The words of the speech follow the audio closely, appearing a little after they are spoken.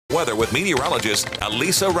Weather with meteorologist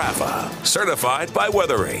Elisa Raffa, certified by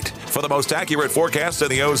WeatherRate for the most accurate forecast in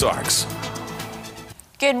the Ozarks.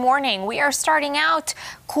 Good morning. We are starting out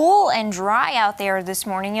cool and dry out there this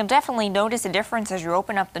morning. You'll definitely notice a difference as you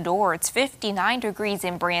open up the door. It's 59 degrees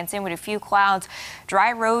in Branson with a few clouds,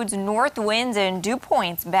 dry roads, north winds, and dew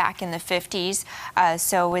points back in the 50s.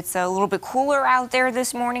 So it's a little bit cooler out there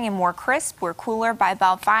this morning and more crisp. We're cooler by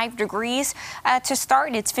about 5 degrees. To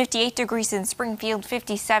start, it's 58 degrees in Springfield,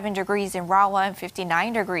 57 degrees in Rolla, and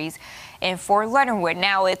 59 degrees in Fort Leonard Wood.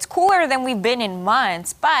 Now, it's cooler than we've been in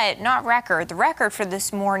months, but not record. The record for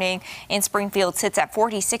this morning in Springfield sits at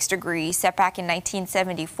 46 degrees, set back in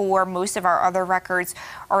 1974. Most of our other records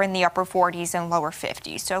are in the upper 40s and lower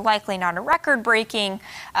 50s. So likely not a record-breaking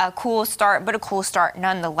cool start, but a cool start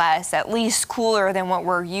nonetheless, at least cooler than what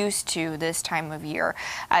we're used to this time of year.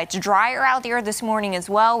 It's drier out there this morning as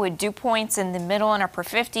well, with dew points in the middle and upper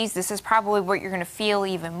 50s. This is probably what you're going to feel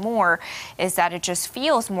even more, is that it just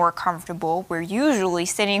feels more comfortable. We're usually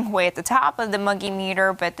sitting way at the top of the muggy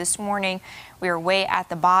meter, but this morning we are way at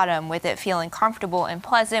the bottom, with it feeling comfortable and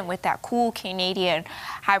pleasant with that cool Canadian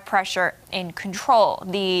high pressure in control.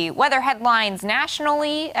 The weather headlines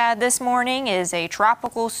nationally this morning is a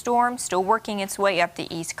tropical storm still working its way up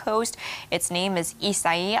the East Coast. Its name is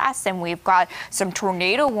Isaias, and we've got some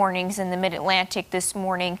tornado warnings in the mid-Atlantic this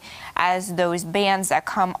morning as those bands that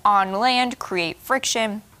come on land create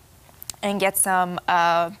friction and get some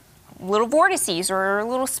little vortices or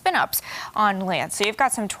little spin-ups on land. So you've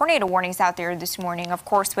got some tornado warnings out there this morning. Of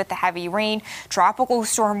course, with the heavy rain, tropical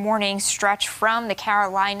storm warnings stretch from the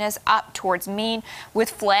Carolinas up towards Maine, with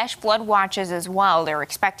flash flood watches as well. They're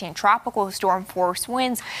expecting tropical storm force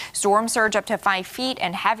winds, storm surge up to 5 feet,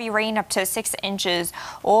 and heavy rain up to 6 inches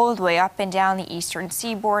all the way up and down the eastern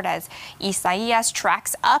seaboard as Isaias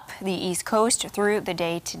tracks up the East Coast through the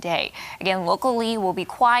day today. Again, locally we'll be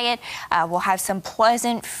quiet. We'll have some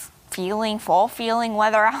pleasant fall feeling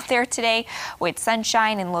weather out there today, with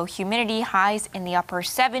sunshine and low humidity, highs in the upper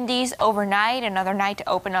 70s overnight. Another night to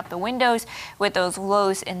open up the windows with those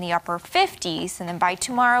lows in the upper 50s. And then by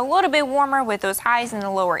tomorrow, a little bit warmer with those highs in the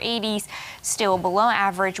lower 80s, still below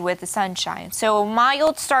average with the sunshine. So a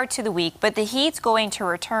mild start to the week, but the heat's going to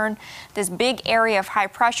return. This big area of high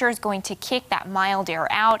pressure is going to kick that mild air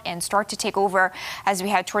out and start to take over as we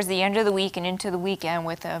head towards the end of the week and into the weekend,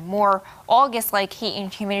 with a more August-like heat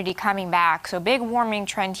and humidity coming back. So big warming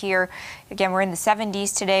trend here. Again, we're in the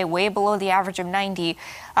 70s today, way below the average of 90.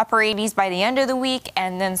 Upper 80s by the end of the week,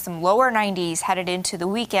 and then some lower 90s headed into the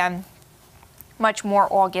weekend. Much more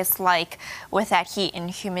August-like with that heat and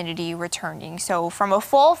humidity returning. So from a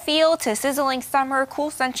fall feel to sizzling summer, cool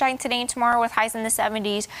sunshine today and tomorrow with highs in the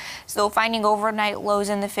 70s, still finding overnight lows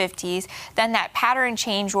in the 50s. Then that pattern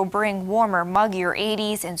change will bring warmer, muggier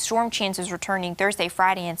 80s, and storm chances returning Thursday,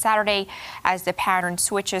 Friday, and Saturday as the pattern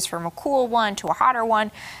switches from a cool one to a hotter one.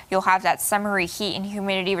 You'll have that summery heat and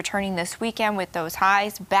humidity returning this weekend, with those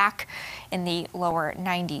highs back in the lower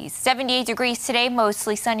 90s. 78 degrees today,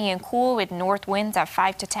 mostly sunny and cool with north winds at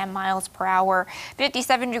 5 to 10 miles per hour.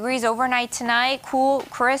 57 degrees overnight tonight, cool,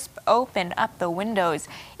 crisp, open up the windows.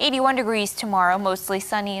 81 degrees tomorrow, mostly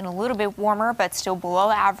sunny and a little bit warmer, but still below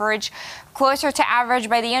average. Closer to average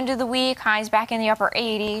by the end of the week, highs back in the upper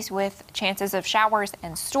 80s with chances of showers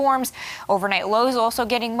and storms. Overnight lows also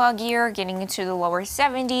getting muggier, getting into the lower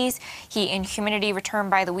 70s. Heat and humidity return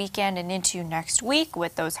by the weekend and into next week,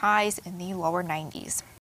 with those highs in the lower 90s.